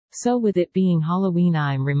So with it being Halloween,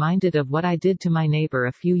 I'm reminded of what I did to my neighbor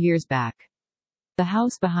a few years back. The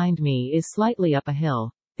house behind me is slightly up a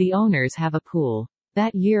hill. The owners have a pool.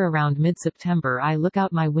 That year around mid-September I look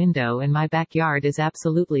out my window and my backyard is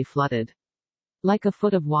absolutely flooded. Like a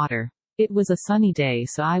foot of water. It was a sunny day,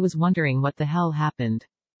 so I was wondering what the hell happened.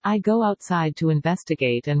 I go outside to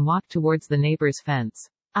investigate and walk towards the neighbor's fence.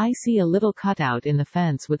 I see a little cutout in the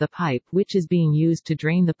fence with a pipe which is being used to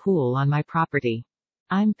drain the pool on my property.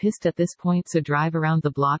 I'm pissed at this point, so drive around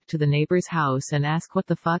the block to the neighbor's house and ask what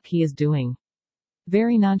the fuck he is doing.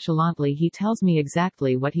 Very nonchalantly he tells me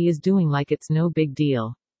exactly what he is doing, like it's no big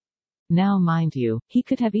deal. Now mind you, he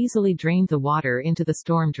could have easily drained the water into the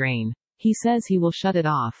storm drain. He says he will shut it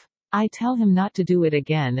off. I tell him not to do it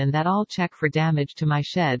again and that I'll check for damage to my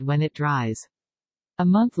shed when it dries. A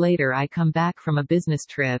month later I come back from a business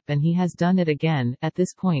trip and he has done it again. At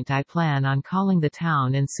this point I plan on calling the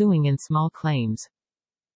town and suing in small claims.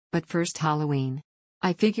 But first, Halloween.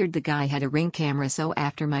 I figured the guy had a Ring camera, so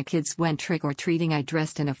after my kids went trick-or-treating I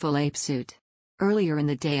dressed in a full ape suit. Earlier in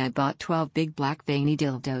the day I bought 12 big black veiny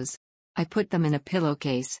dildos. I put them in a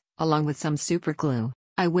pillowcase, along with some super glue.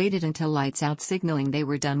 I waited until lights out, signaling they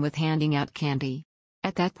were done with handing out candy.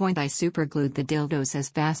 At that point I superglued the dildos as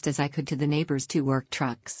fast as I could to the neighbor's 2 work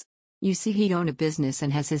trucks. You see, he owned a business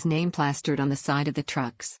and has his name plastered on the side of the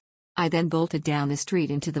trucks. I then bolted down the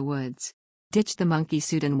street into the woods, ditched the monkey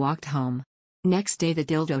suit and walked home. Next day the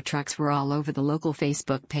dildo trucks were all over the local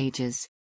Facebook pages.